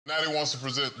Nattie wants to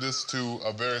present this to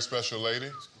a very special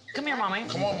lady. Come here, Mommy.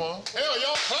 Come on, Mom. Hell,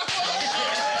 y'all.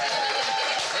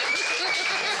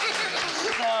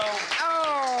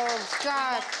 Oh,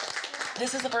 God.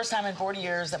 This is the first time in 40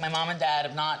 years that my mom and dad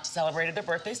have not celebrated their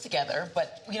birthdays together.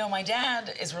 But, you know, my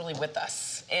dad is really with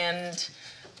us. And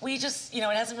we just, you know,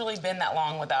 it hasn't really been that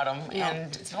long without him. No.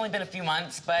 And it's only been a few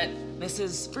months. But this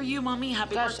is for you, Mommy.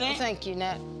 Happy birthday. Thank you,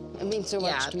 Nat. It means so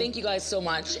much to me. Thank you guys so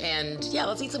much. And, yeah,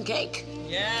 let's eat some cake.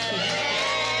 Yay!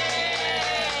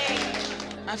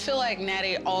 I feel like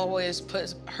Nattie always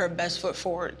puts her best foot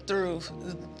forward through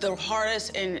the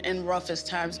hardest and roughest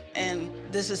times. And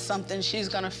this is something she's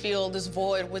gonna feel, this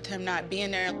void with him not being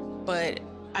there. But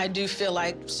I do feel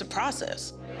like it's a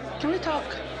process. Can we talk?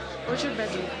 What's your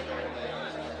bedroom?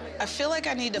 I feel like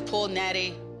I need to pull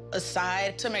Nattie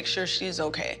aside to make sure she's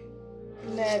okay.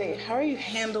 Nattie, how are you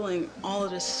handling all of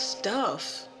this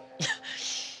stuff?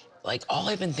 Like, all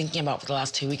I've been thinking about for the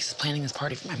last 2 weeks is planning this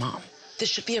party for my mom. This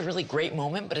should be a really great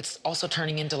moment, but it's also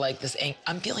turning into like this,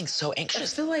 I'm feeling so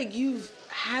anxious. I feel like you've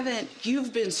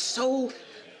been so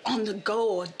on the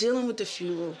go, dealing with the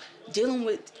funeral, dealing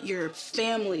with your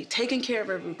family, taking care of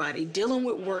everybody, dealing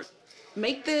with work.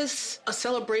 Make this a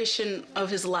celebration of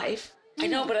his life. I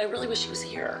know, but I really wish he was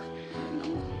here.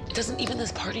 Even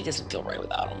this party doesn't feel right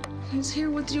without him. He's here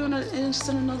with you in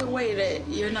another way that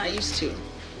you're not used to.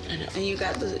 I know. And you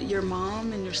got your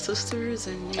mom and your sisters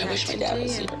and I wish my dad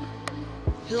was here.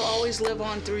 He'll always live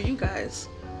on through you guys.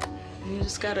 And you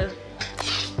just gotta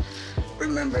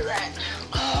remember that.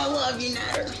 Oh, I love you,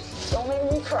 Natter. Don't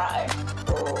make me cry.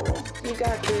 Oh, you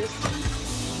got this.